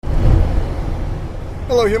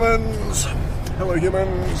Hello humans! Hello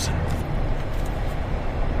humans!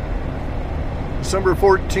 December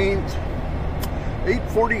 14th,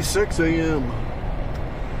 8:46 a.m.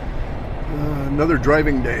 Another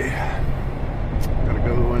driving day. Gotta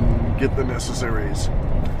go and get the necessaries.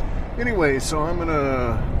 Anyway, so I'm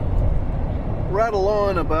gonna rattle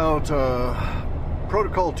on about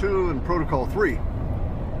Protocol 2 and Protocol 3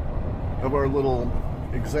 of our little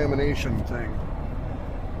examination thing.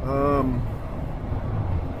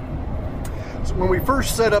 So when we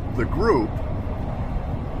first set up the group,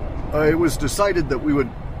 it was decided that we would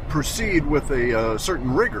proceed with a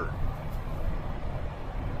certain rigor,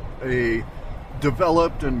 a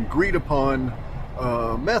developed and agreed upon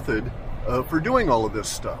method for doing all of this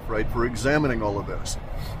stuff, right? For examining all of this.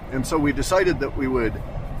 And so we decided that we would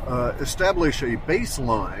establish a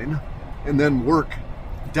baseline and then work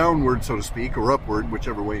downward, so to speak, or upward,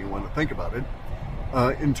 whichever way you want to think about it,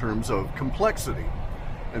 in terms of complexity.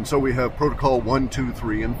 And so we have Protocol 1, 2,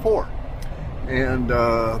 3, and 4. And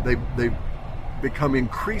they become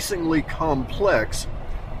increasingly complex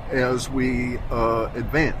as we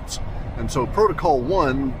advance. And so Protocol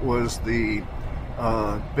 1 was the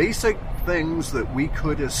basic things that we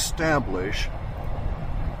could establish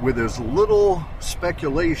with as little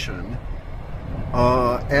speculation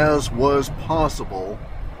as was possible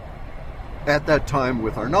at that time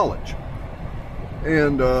with our knowledge.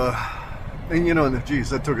 And you know, geez,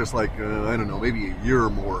 that took us like, I don't know, maybe a year or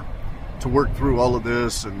more to work through all of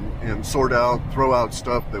this and sort out, throw out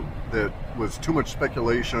stuff that was too much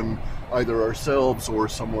speculation, either ourselves or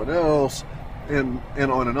someone else, and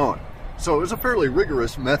on and on. So it was a fairly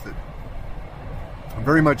rigorous method.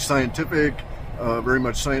 Very much scientific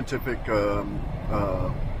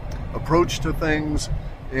approach to things,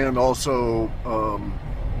 and also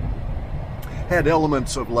had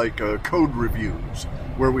elements of like code reviews,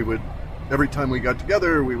 where we would, every time we got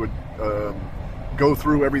together, we would go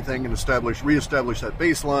through everything and reestablish that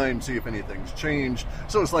baseline, see if anything's changed.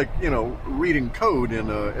 So it's like, you know, reading code at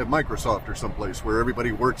Microsoft or someplace where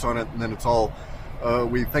everybody works on it, and then it's all,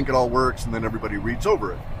 we think it all works, and then everybody reads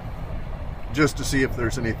over it, just to see if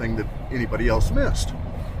there's anything that anybody else missed.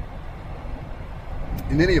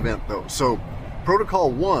 In any event, though, so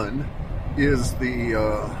Protocol 1 is the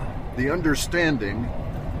understanding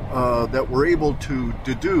that we're able to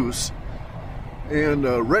deduce and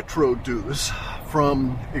retroduce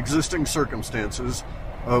from existing circumstances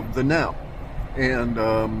of the now. And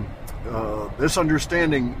this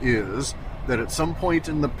understanding is that at some point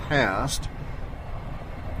in the past,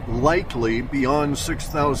 likely beyond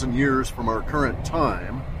 6,000 years from our current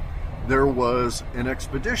time, there was an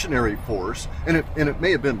expeditionary force, and it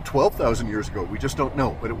may have been 12,000 years ago, we just don't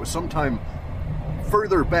know, but it was sometime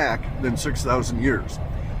further back than 6,000 years.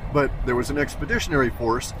 But there was an expeditionary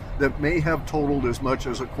force that may have totaled as much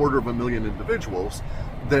as 250,000 individuals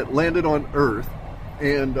that landed on Earth,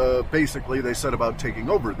 and basically they set about taking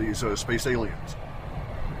over these space aliens.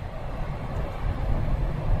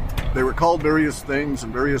 They were called various things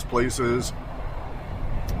in various places.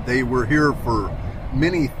 They were here for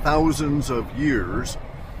many thousands of years,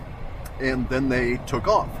 and then they took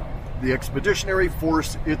off. The expeditionary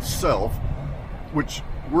force itself, which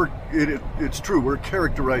it's true, we're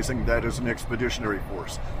characterizing that as an expeditionary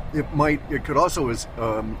force. It could also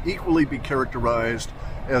equally be characterized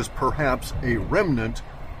as perhaps a remnant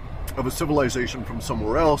of a civilization from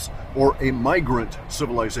somewhere else, or a migrant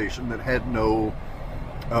civilization that had no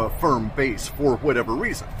firm base for whatever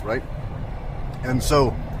reason, right? And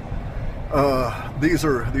so these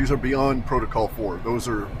are beyond Protocol 4. Those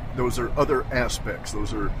are other aspects.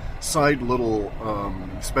 Those are side little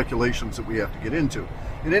speculations that we have to get into.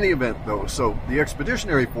 In any event, though, so the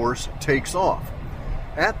expeditionary force takes off.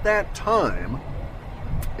 At that time,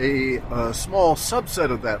 a small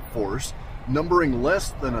subset of that force, numbering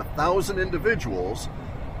less than 1,000 individuals,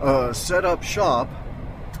 set up shop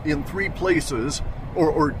in 3 places,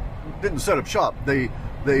 or didn't set up shop. They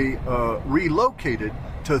relocated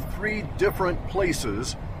to 3 different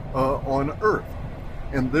places on Earth,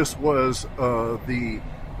 and this was the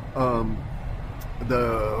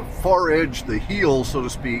far edge, the heel, so to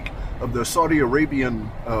speak, of the Saudi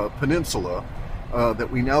Arabian peninsula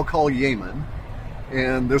that we now call Yemen.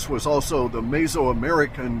 And this was also the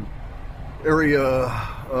Mesoamerican area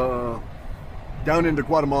down into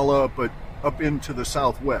Guatemala, but up into the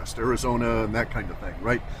southwest, Arizona and that kind of thing,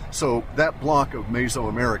 right? So that block of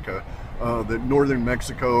Mesoamerica, the northern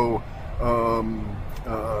Mexico,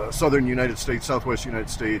 southern United States, southwest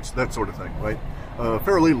United States, that sort of thing, right?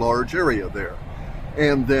 Fairly large area there.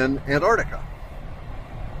 And then Antarctica.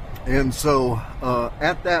 And so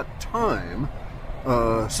at that time,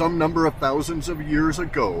 some number of thousands of years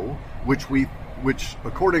ago, which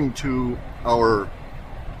according to our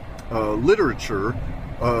literature,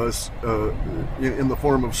 in the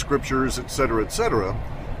form of scriptures, etc.,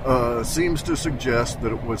 seems to suggest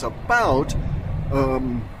that it was about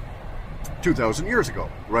 2,000 years ago,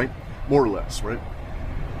 right? More or less, right?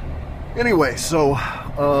 Anyway, so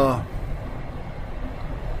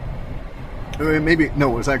maybe,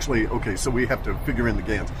 no, it was actually, okay, so we have to figure in the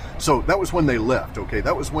Gans. So that was when they left, okay?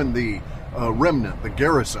 That was when the remnant, the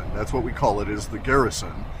garrison, that's what we call it, is the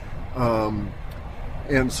garrison.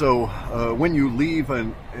 And so when you leave,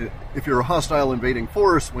 and if you're a hostile invading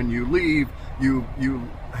force, when you leave, you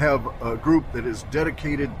have a group that is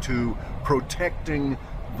dedicated to protecting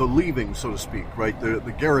the leaving, so to speak, right?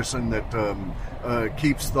 The garrison that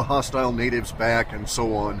keeps the hostile natives back and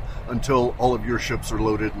so on until all of your ships are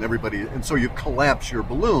loaded and everybody, and so you collapse your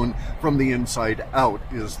balloon from the inside out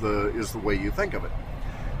is the way you think of it.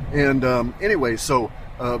 And anyway, so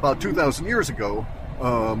about 2,000 years ago,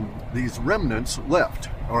 these remnants left.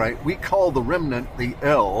 All right, we call the remnant the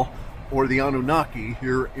El, or the Anunnaki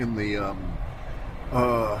here in the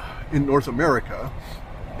in North America,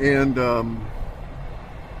 and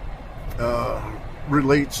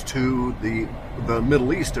relates to the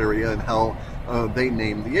Middle East area and how they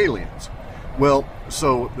name the aliens. Well,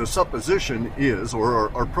 so the supposition is,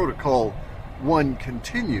 or our protocol 1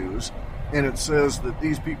 continues, and it says that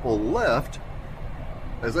these people left,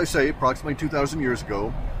 as I say, approximately 2,000 years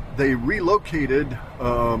ago. They relocated,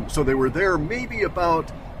 so they were there maybe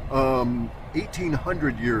about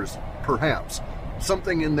 1,800 years, perhaps,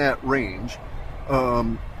 something in that range.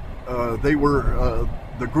 They were,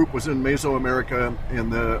 the group was in Mesoamerica,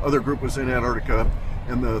 and the other group was in Antarctica,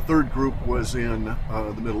 and the third group was in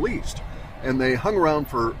the Middle East. And they hung around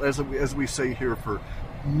for, as we say here, for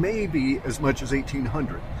maybe as much as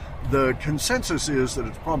 1,800. The consensus is that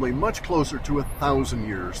it's probably much closer to 1,000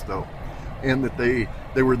 years, though, and that they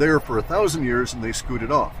were there for 1,000 years and they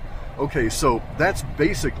scooted off. Okay, so that's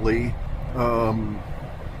basically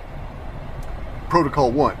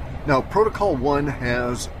Protocol 1. Now, Protocol 1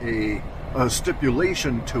 has a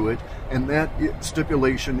stipulation to it, and that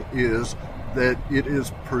stipulation is that it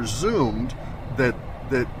is presumed that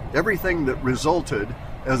everything that resulted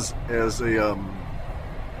as a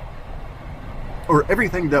or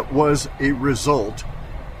everything that was a result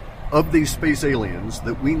of these space aliens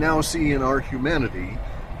that we now see in our humanity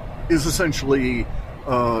is essentially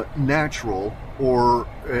natural, or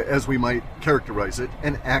as we might characterize it,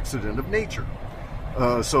 an accident of nature.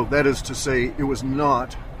 So that is to say, it was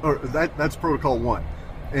not, or that's Protocol 1.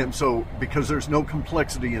 And so, because there's no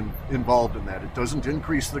complexity involved in that, it doesn't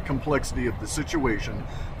increase the complexity of the situation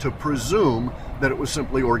to presume that it was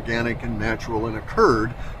simply organic and natural and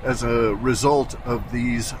occurred as a result of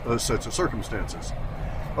these sets of circumstances.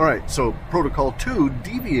 All right, so Protocol 2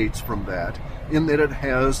 deviates from that in that it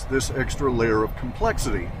has this extra layer of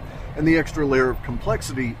complexity. And the extra layer of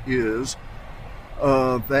complexity is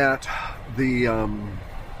that the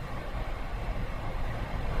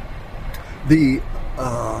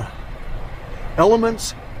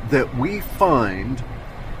elements that we find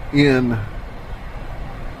in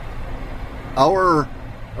our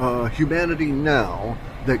humanity now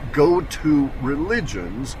that go to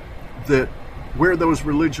religions, that where those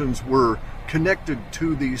religions were connected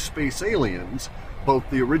to these space aliens, both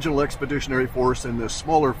the original expeditionary force and this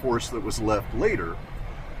smaller force that was left later,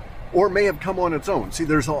 or may have come on its own. See,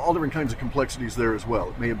 there's all different kinds of complexities there as well.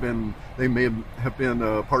 It may have been, they may have been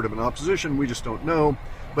part of an opposition, we just don't know.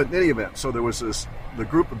 But in any event, so there was the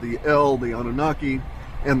group of the El, the Anunnaki,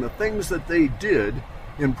 and the things that they did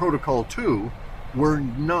in Protocol 2 were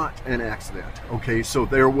not an accident. Okay, so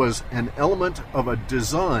there was an element of a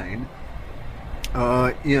design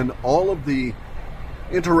in all of the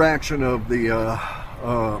interaction of the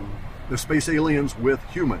space aliens with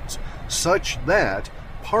humans, such that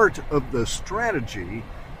part of the strategy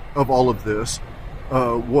of all of this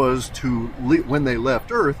was to, when they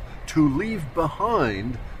left Earth, to leave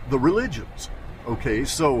behind the religions. Okay,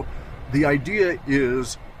 so the idea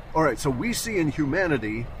is, all right, so we see in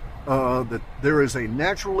humanity that there is a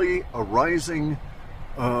naturally arising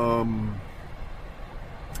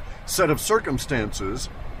set of circumstances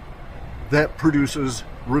that produces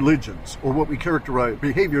religions, or what we characterize,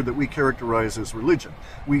 behavior that we characterize as religion.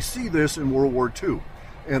 We see this in World War II.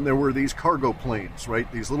 And there were these cargo planes, right?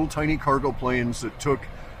 These little tiny cargo planes that took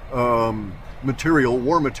material,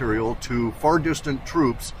 war material, to far distant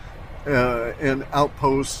troops and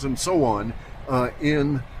outposts and so on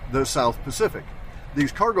in the South Pacific.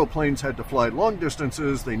 These cargo planes had to fly long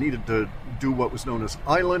distances. They needed to do what was known as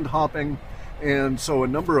island hopping. And so a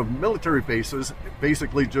number of military bases,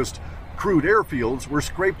 basically just crude airfields, were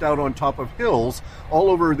scraped out on top of hills all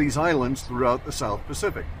over these islands throughout the South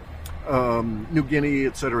Pacific, New Guinea,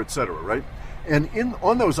 et cetera, right? And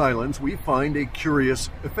on those islands, we find a curious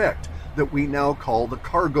effect that we now call the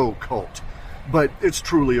cargo cult. But it's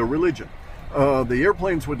truly a religion. The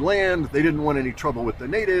airplanes would land, they didn't want any trouble with the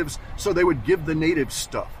natives, so they would give the natives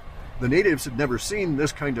stuff. The natives had never seen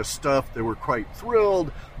this kind of stuff. They were quite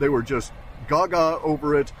thrilled. They were just gaga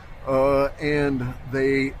over it, and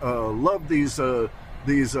they loved these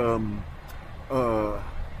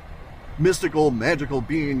mystical, magical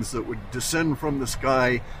beings that would descend from the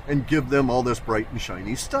sky and give them all this bright and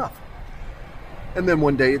shiny stuff. And then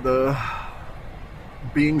one day the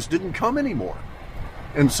beings didn't come anymore.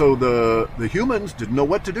 And so the humans didn't know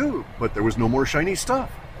what to do, but there was no more shiny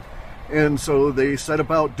stuff. And so they set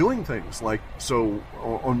about doing things like, so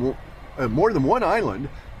on more than one island,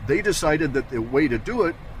 they decided that the way to do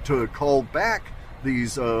it, to call back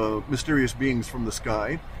these mysterious beings from the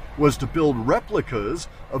sky, was to build replicas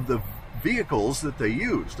of the vehicles that they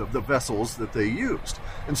used, of the vessels that they used.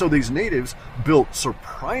 And so these natives built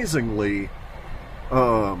surprisingly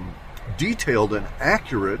detailed and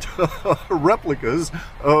accurate replicas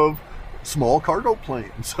of small cargo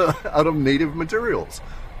planes out of native materials.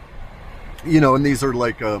 And these are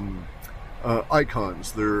like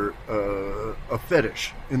icons. They're a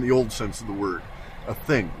fetish in the old sense of the word, a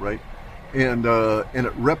thing, right? And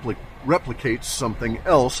it replicates something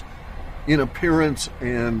else in appearance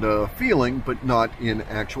and feeling, but not in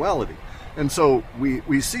actuality. And so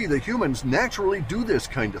we see the humans naturally do this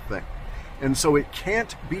kind of thing. And so it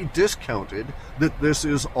can't be discounted that this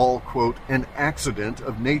is all, quote, an accident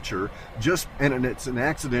of nature, and it's an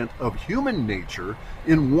accident of human nature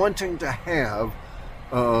in wanting to have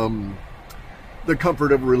the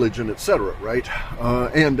comfort of religion, etc., right?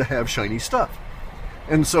 And to have shiny stuff.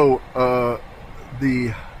 And so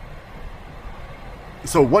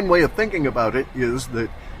so one way of thinking about it is that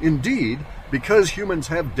indeed, because humans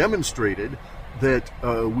have demonstrated that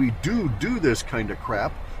we do this kind of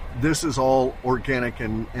crap, this is all organic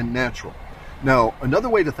and natural. Now, another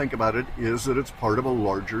way to think about it is that it's part of a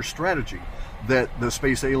larger strategy, that the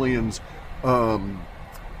space aliens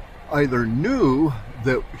either knew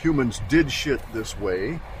that humans did shit this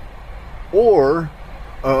way, or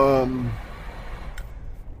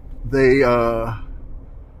they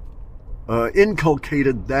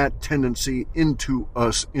inculcated that tendency into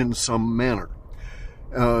us in some manner.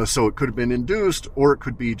 So it could have been induced, or it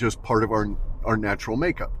could be just part of our natural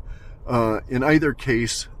makeup. In either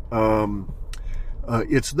case,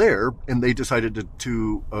 it's there, and they decided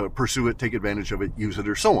to pursue it, take advantage of it, use it,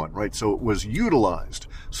 or so on, right? So it was utilized.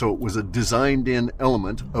 So it was a designed-in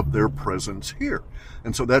element of their presence here.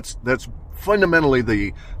 And so that's fundamentally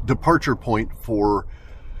the departure point for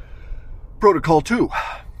Protocol 2.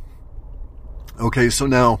 Okay, so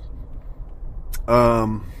now,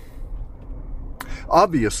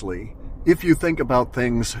 obviously, if you think about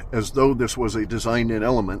things as though this was a designed-in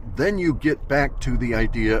element, then you get back to the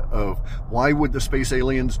idea of why would the space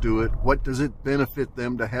aliens do it? What does it benefit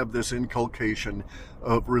them to have this inculcation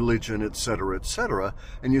of religion, etc.,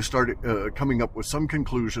 and you start coming up with some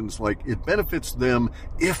conclusions like it benefits them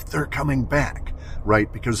if they're coming back,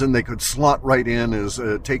 right? Because then they could slot right in as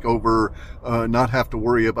take over, not have to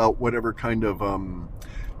worry about whatever kind of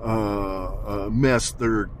mess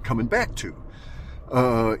they're coming back to.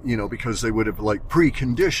 Because they would have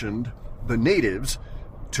preconditioned the natives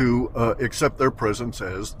to accept their presence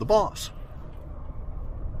as the boss.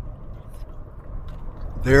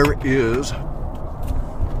 There is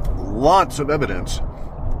lots of evidence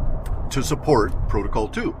to support Protocol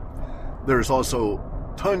 2. There's also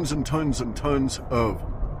tons and tons and tons of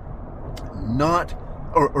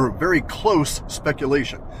very close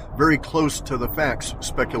speculation, very close to the facts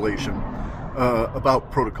speculation about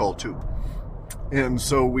Protocol 2. And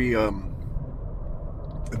so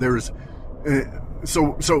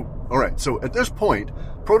all right, so at this point,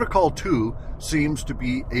 Protocol 2 seems to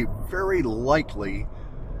be a very likely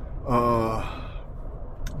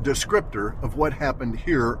descriptor of what happened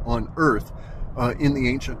here on Earth in the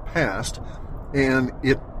ancient past, and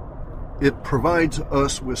it provides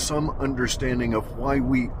us with some understanding of why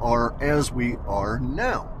we are as we are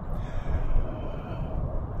now.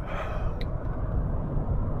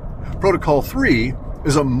 Protocol 3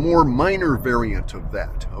 is a more minor variant of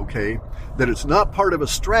that, okay? That it's not part of a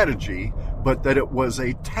strategy, but that it was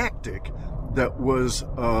a tactic that was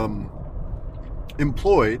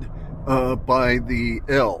employed by the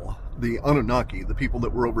Anunnaki, the people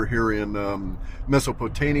that were over here in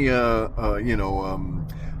Mesopotamia,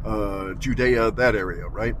 Judea, that area,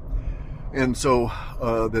 right? And so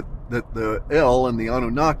that the El and the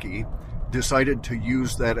Anunnaki decided to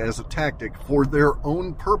use that as a tactic for their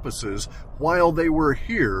own purposes while they were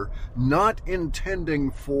here, not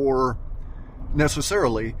intending for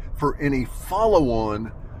necessarily for any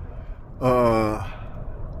follow-on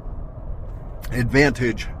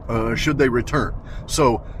advantage should they return.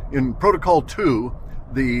 So in Protocol 2,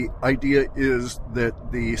 the idea is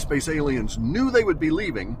that the space aliens knew they would be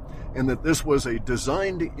leaving, and that this was a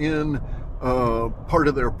designed-in part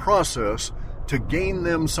of their process to gain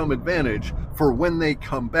them some advantage for when they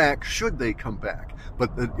come back, should they come back.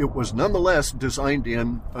 But that it was nonetheless designed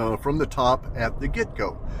in from the top at the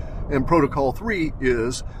get-go. And Protocol 3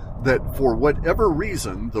 is that for whatever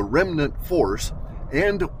reason, the remnant force,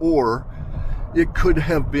 and or it could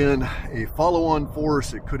have been a follow-on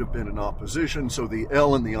force, it could have been an opposition, so the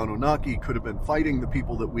El and the Anunnaki could have been fighting the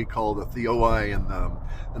people that we call the Theoi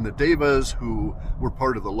and the Devas, who were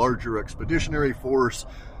part of the larger expeditionary force.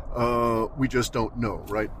 We just don't know,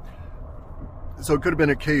 right? So it could have been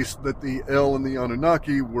a case that the El and the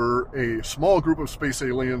Anunnaki were a small group of space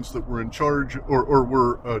aliens that were in charge or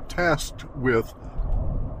were tasked with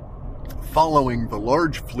following the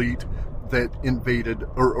large fleet that invaded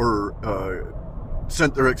or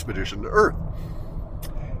sent their expedition to Earth.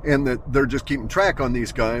 And that they're just keeping track on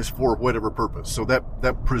these guys for whatever purpose. So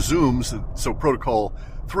that presumes, so Protocol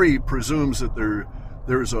 3 presumes that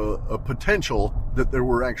there's a potential that there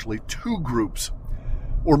were actually two groups,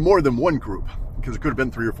 or more than one group, because it could have been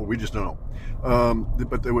 3 or 4, we just don't know.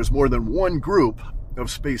 But there was more than one group of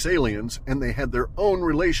space aliens, and they had their own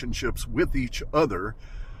relationships with each other,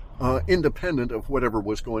 independent of whatever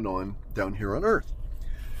was going on down here on Earth.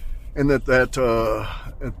 And that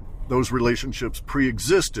those relationships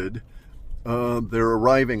pre-existed their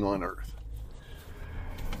arriving on Earth.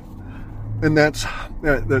 And that's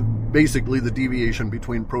basically the deviation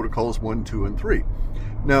between Protocols 1, 2, and 3.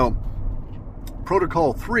 Now,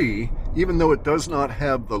 Protocol 3, even though it does not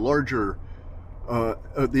have the larger,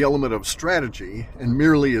 the element of strategy, and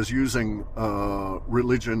merely is using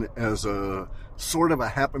religion as a sort of a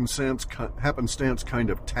happenstance kind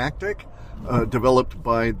of tactic, developed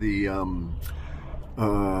by the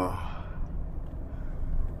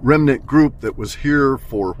remnant group that was here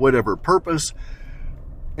for whatever purpose.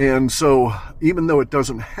 And so even though it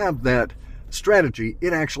doesn't have that strategy,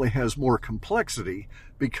 it actually has more complexity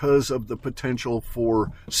because of the potential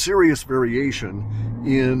for serious variation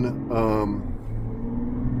in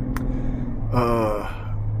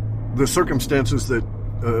the circumstances that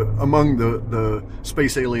among the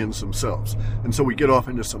space aliens themselves. And so we get off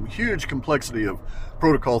into some huge complexity of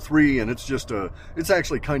Protocol 3, and it's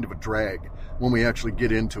actually kind of a drag when we actually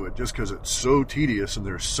get into it, just because it's so tedious and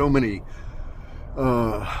there's so many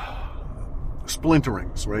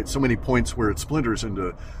splinterings, right? So many points where it splinters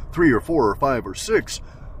into 3 or 4 or 5 or 6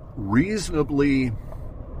 reasonably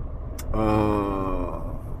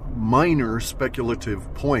minor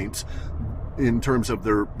speculative points in terms of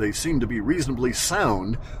they seem to be reasonably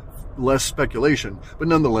sound, less speculation, but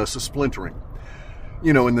nonetheless a splintering.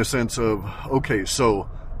 You know, in the sense of, okay, so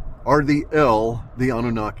are the El the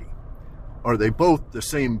Anunnaki? Are they both the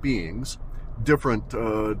same beings, different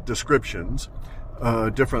descriptions,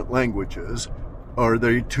 different languages? Are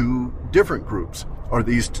they two different groups? Are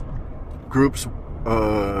these groups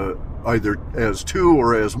either as two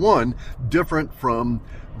or as one different from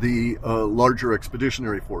the larger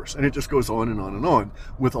expeditionary force? And it just goes on and on and on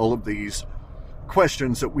with all of these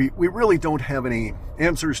questions that we really don't have any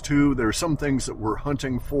answers to. There are some things that we're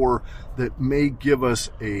hunting for that may give us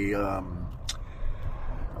a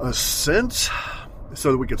sense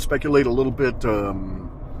so that we could speculate a little bit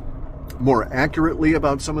more accurately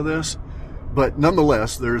about some of this. But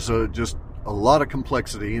nonetheless, there's just a lot of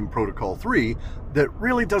complexity in Protocol 3 that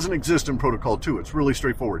really doesn't exist in Protocol 2. It's really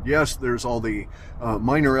straightforward. Yes, there's all the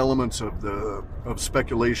minor elements of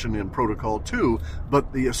speculation in Protocol 2,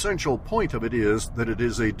 but the essential point of it is that it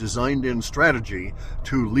is a designed-in strategy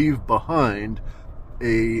to leave behind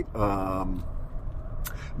a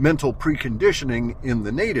mental preconditioning in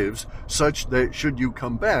the natives such that should you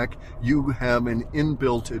come back, you have an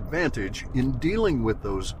inbuilt advantage in dealing with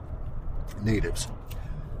those natives.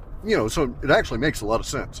 You know, so it actually makes a lot of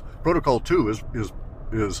sense. Protocol 2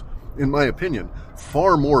 is, in my opinion,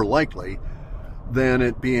 far more likely than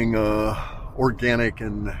it being organic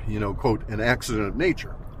and, you know, quote, an accident of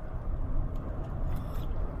nature.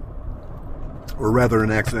 Or rather,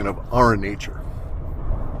 an accident of our nature.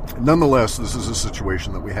 Nonetheless, this is a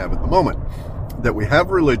situation that we have at the moment. That we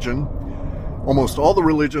have religion. Almost all the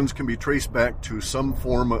religions can be traced back to some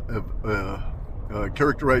form of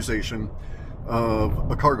characterization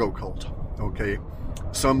of a cargo cult, okay?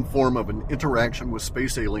 Some form of an interaction with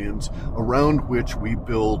space aliens around which we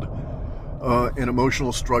build an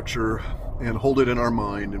emotional structure and hold it in our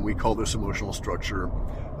mind, and we call this emotional structure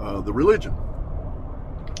the religion.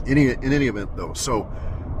 In any event, though, so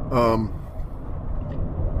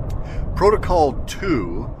Protocol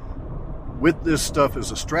 2, with this stuff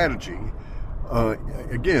as a strategy,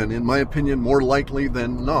 again, in my opinion, more likely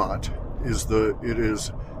than not, it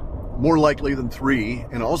is more likely than 3,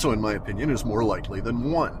 and also, in my opinion, is more likely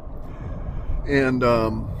than 1. And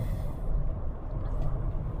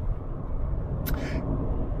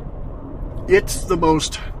it's the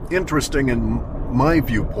most interesting in my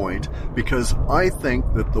viewpoint, because I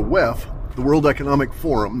think that the WEF, the World Economic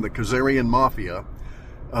Forum, the Khazarian Mafia,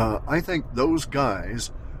 I think those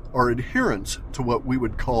guys are adherents to what we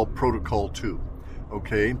would call Protocol 2,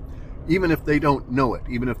 okay? Even if they don't know it,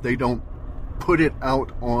 even if they don't put it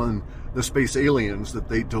out on the space aliens that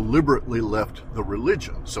they deliberately left the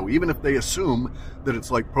religion. So even if they assume that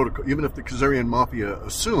it's like Protocol, even if the Khazarian Mafia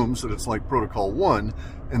assumes that it's like Protocol 1,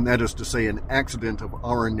 and that is to say an accident of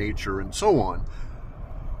our nature and so on,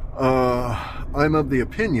 I'm of the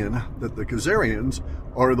opinion that the Khazarians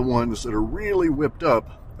are the ones that are really whipped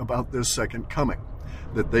up about this second coming.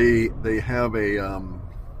 That they have a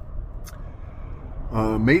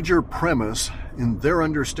major premise in their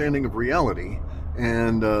understanding of reality,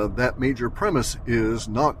 and that major premise is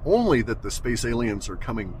not only that the space aliens are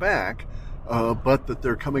coming back, but that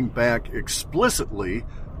they're coming back explicitly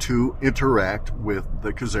to interact with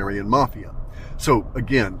the Khazarian Mafia. So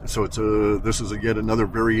again, this is yet another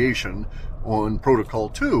variation on Protocol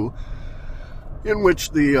 2, in which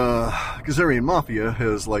the Khazarian Mafia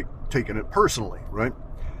has taken it personally, right?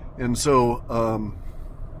 And so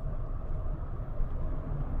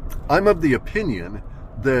I'm of the opinion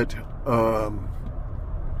that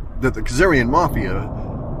that the Khazarian Mafia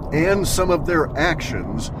and some of their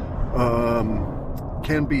actions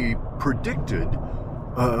can be predicted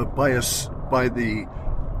by the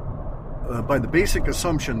basic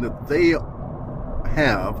assumption that they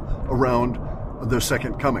have around the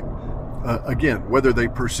second coming. Again, whether they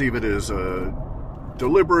perceive it as a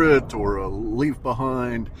deliberate or a leave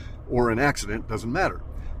behind or an accident, doesn't matter.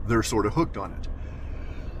 They're sort of hooked on it.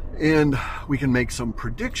 And we can make some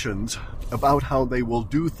predictions about how they will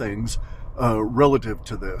do things relative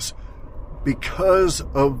to this, because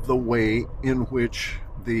of the way in which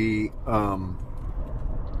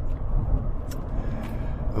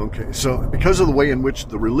because of the way in which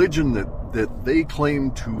the religion that they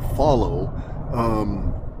claim to follow,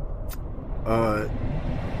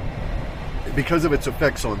 because of its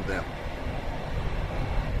effects on them.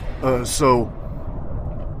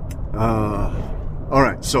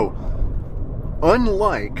 Alright,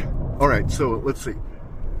 so let's see.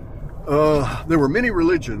 There were many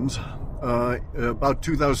religions about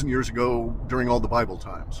 2,000 years ago during all the Bible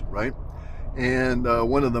times, right? And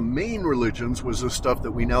one of the main religions was the stuff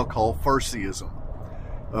that we now call Farsiism.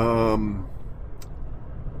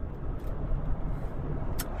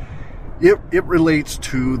 It relates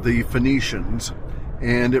to the Phoenicians,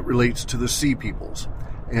 and it relates to the Sea Peoples.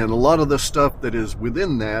 And a lot of the stuff that is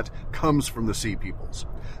within that comes from the Sea Peoples.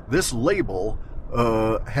 This label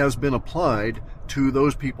has been applied to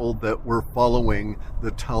those people that were following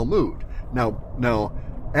the Talmud. Now,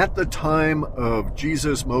 at the time of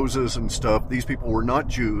Jesus, Moses, and stuff, these people were not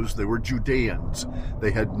Jews; they were Judeans.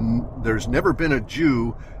 There's never been a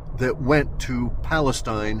Jew that went to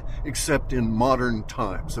Palestine except in modern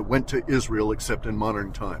times, that went to Israel except in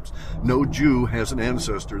modern times. No Jew has an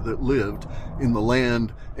ancestor that lived in the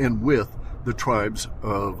land and with the tribes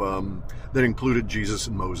of that included Jesus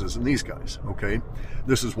and Moses and these guys. Okay,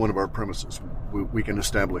 this is one of our premises. We can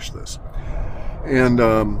establish this, and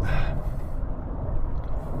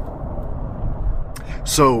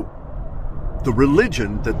so the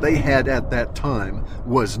religion that they had at that time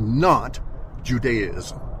was not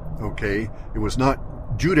Judaism. Okay, it was not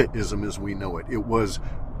Judaism as we know it. It was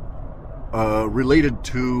related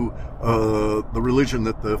to the religion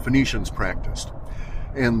that the Phoenicians practiced.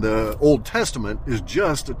 And the Old Testament is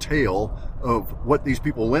just a tale of what these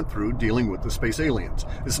people went through dealing with the space aliens.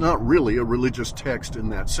 It's not really a religious text in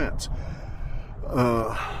that sense.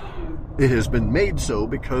 It has been made so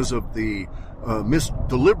because of the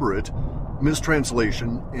deliberate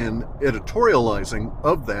mistranslation and editorializing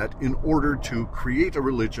of that in order to create a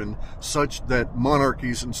religion such that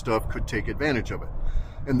monarchies and stuff could take advantage of it.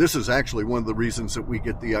 And this is actually one of the reasons that we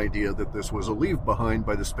get the idea that this was a leave behind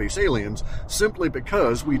by the space aliens, simply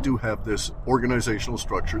because we do have this organizational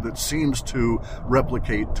structure that seems to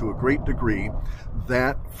replicate to a great degree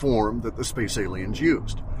that form that the space aliens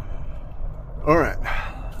used. All right.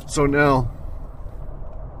 So now,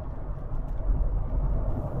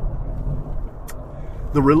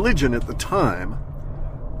 the religion at the time,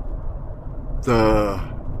 the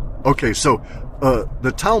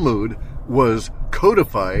Talmud was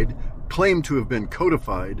codified, claimed to have been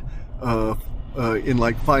codified in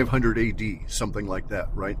like 500 AD, something like that,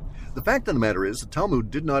 right? The fact of the matter is the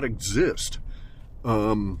Talmud did not exist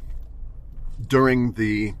during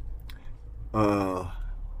the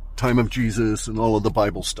time of Jesus and all of the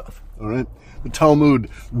Bible stuff, all right? The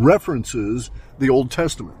Talmud references the Old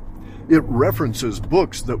Testament. It references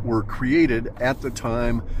books that were created at the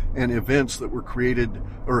time and events that were created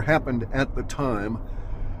or happened at the time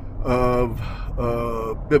of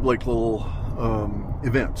biblical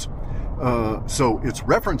events. So it's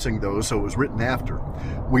referencing those, so it was written after.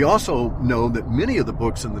 We also know that many of the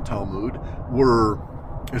books in the Talmud were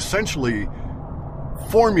essentially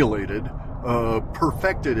formulated,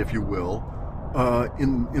 perfected, if you will,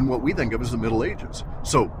 in what we think of as the Middle Ages.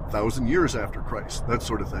 So 1,000 years after Christ, that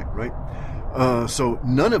sort of thing, right? So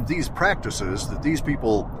none of these practices that these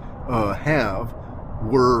people have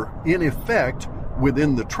were in effect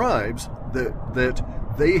within the tribes that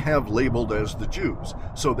they have labeled as the Jews.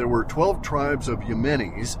 So there were 12 tribes of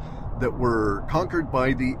Yemenis that were conquered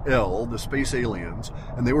by the space aliens,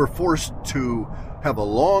 and they were forced to have a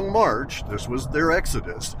long march. This was their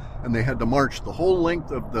exodus, and they had to march the whole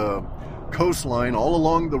length of the coastline all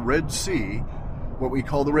along the Red Sea, what we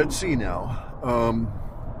call the Red Sea now,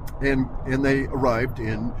 and they arrived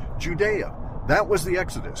in Judea. That was the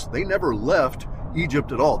exodus. They never left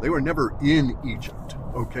Egypt at all. They were never in Egypt.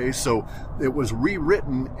 Okay, so it was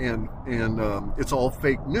rewritten, and it's all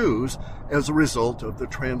fake news as a result of the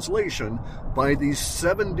translation by these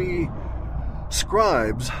 70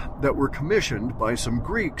 scribes that were commissioned by some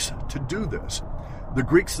Greeks to do this. The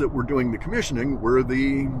Greeks that were doing the commissioning were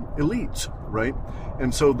the elites, right?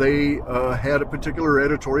 And so they had a particular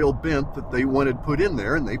editorial bent that they wanted put in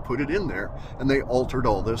there, and they put it in there, and they altered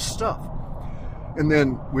all this stuff. And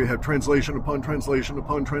then we have translation upon translation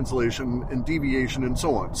upon translation and deviation and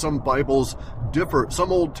so on. Some Bibles differ,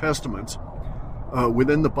 some Old Testaments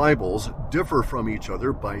within the Bibles differ from each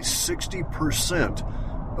other by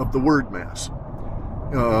 60% of the word mass.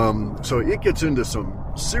 So it gets into some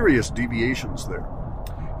serious deviations there.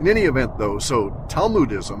 In any event, though, so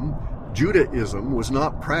Talmudism, Judaism, was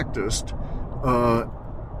not practiced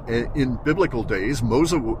in biblical days.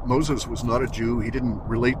 Moses was not a Jew. He didn't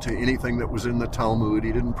relate to anything that was in the Talmud.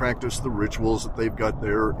 He didn't practice the rituals that they've got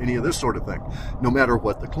there, any of this sort of thing, no matter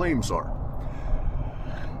what the claims are.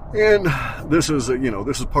 And this is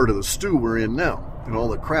part of the stew we're in now. And all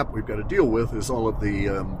the crap we've got to deal with is all of the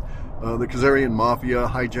Khazarian mafia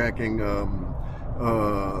hijacking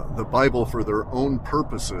the Bible for their own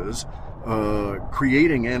purposes,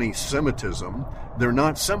 creating anti-Semitism. They're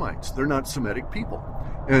not Semites. They're not Semitic people.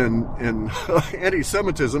 And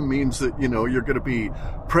anti-Semitism means that, you're going to be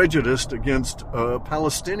prejudiced against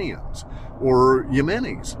Palestinians or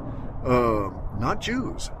Yemenis, not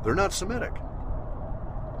Jews. They're not Semitic.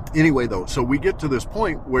 Anyway, though, so we get to this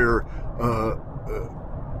point where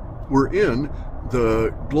we're in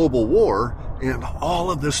the global war, and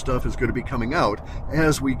all of this stuff is going to be coming out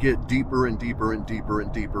as we get deeper and deeper and deeper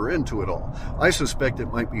and deeper into it all. I suspect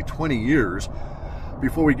it might be 20 years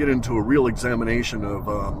before we get into a real examination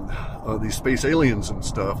of these space aliens and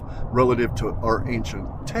stuff relative to our ancient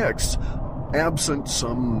texts, absent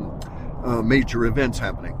some major events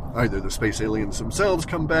happening. Either the space aliens themselves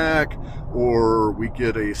come back, or we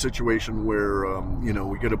get a situation where,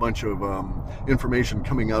 we get a bunch of information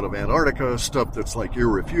coming out of Antarctica, stuff that's like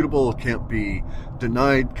irrefutable, can't be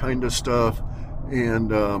denied kind of stuff, and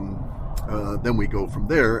then we go from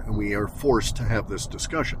there, and we are forced to have this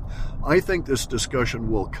discussion. I think this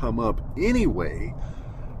discussion will come up anyway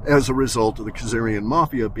as a result of the Khazarian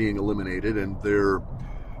Mafia being eliminated and their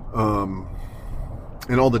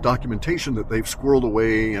and all the documentation that they've squirreled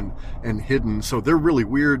away and hidden. So they're really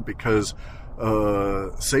weird because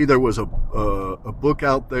say there was a book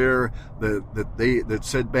out there that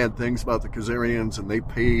said bad things about the Khazarians, and they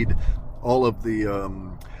paid all of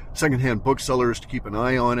the secondhand booksellers to keep an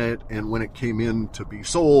eye on it, and when it came in to be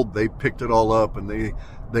sold, they picked it all up and they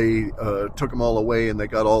took them all away, and they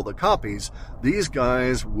got all the copies. These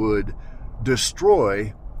guys would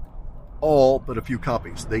destroy all but a few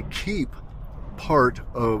copies. They keep part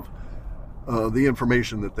of the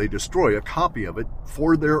information that they destroy, a copy of it,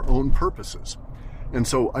 for their own purposes. And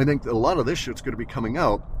so I think that a lot of this shit's going to be coming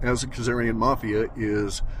out as the Khazarian Mafia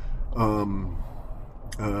is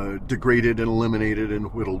degraded and eliminated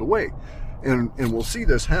and whittled away. And we'll see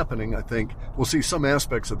this happening, I think. We'll see some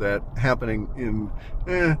aspects of that happening in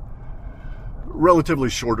relatively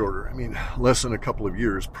short order. I mean, less than a couple of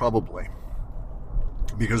years, probably.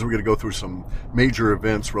 Because we're going to go through some major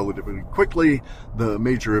events relatively quickly. The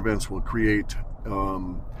major events will create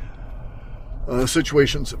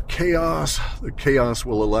situations of chaos. The chaos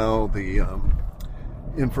will allow the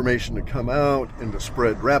information to come out and to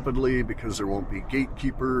spread rapidly because there won't be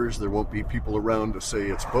gatekeepers, there won't be people around to say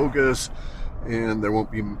it's bogus, and there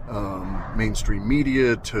won't be mainstream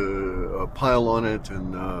media to pile on it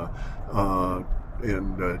and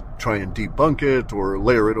try and debunk it or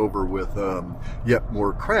layer it over with yet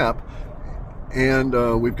more crap.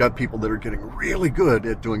 And we've got people that are getting really good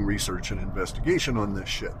at doing research and investigation on this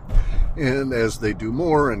shit. And as they do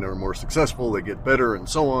more and are more successful, they get better and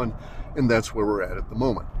so on. And that's where we're at the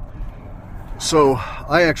moment. So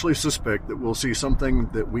I actually suspect that we'll see something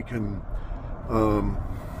that we can,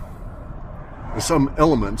 some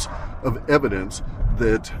elements of evidence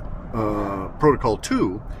that Protocol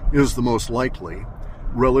 2 is the most likely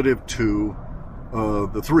relative to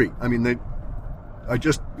the 3. I mean,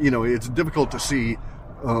 it's difficult to see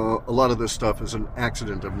a lot of this stuff as an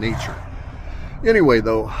accident of nature. Anyway,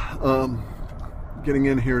 though, getting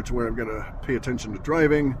in here to where I'm going to pay attention to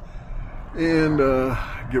driving and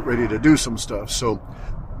get ready to do some stuff. So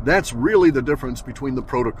that's really the difference between the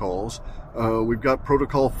protocols. We've got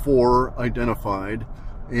Protocol 4 identified,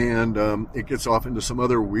 and it gets off into some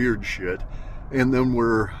other weird shit. And then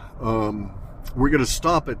we're going to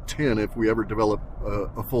stop at 10 if we ever develop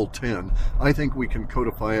a full 10. I think we can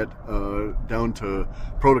codify it down to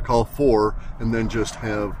Protocol 4 and then just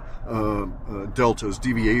have deltas,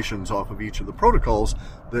 deviations off of each of the protocols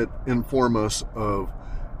that inform us of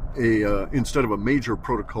instead of a major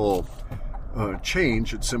protocol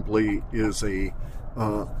change, it simply is a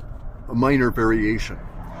minor variation.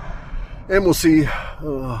 And we'll see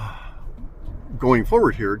going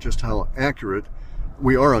forward here just how accurate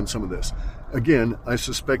we are on some of this. Again, I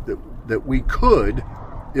suspect that we could,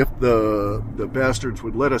 if the bastards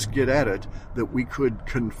would let us get at it, that we could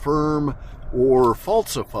confirm or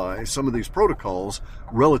falsify some of these protocols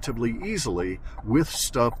relatively easily with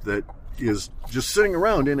stuff that is just sitting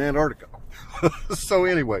around in Antarctica. So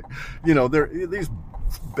anyway, these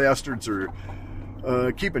bastards are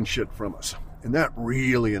keeping shit from us, and that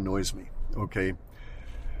really annoys me. Okay.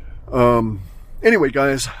 Anyway,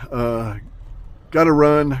 guys, gotta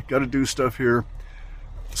run, gotta do stuff here.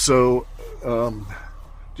 So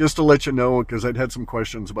just to let you know, because I'd had some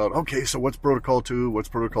questions about, okay, so what's Protocol 2, what's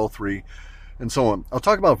Protocol 3, and so on. I'll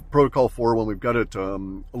talk about Protocol 4 when we've got it a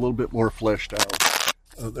little bit more fleshed out.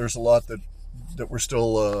 There's a lot that we're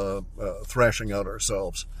still thrashing out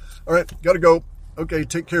ourselves. All right, gotta go. Okay,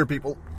 take care, people.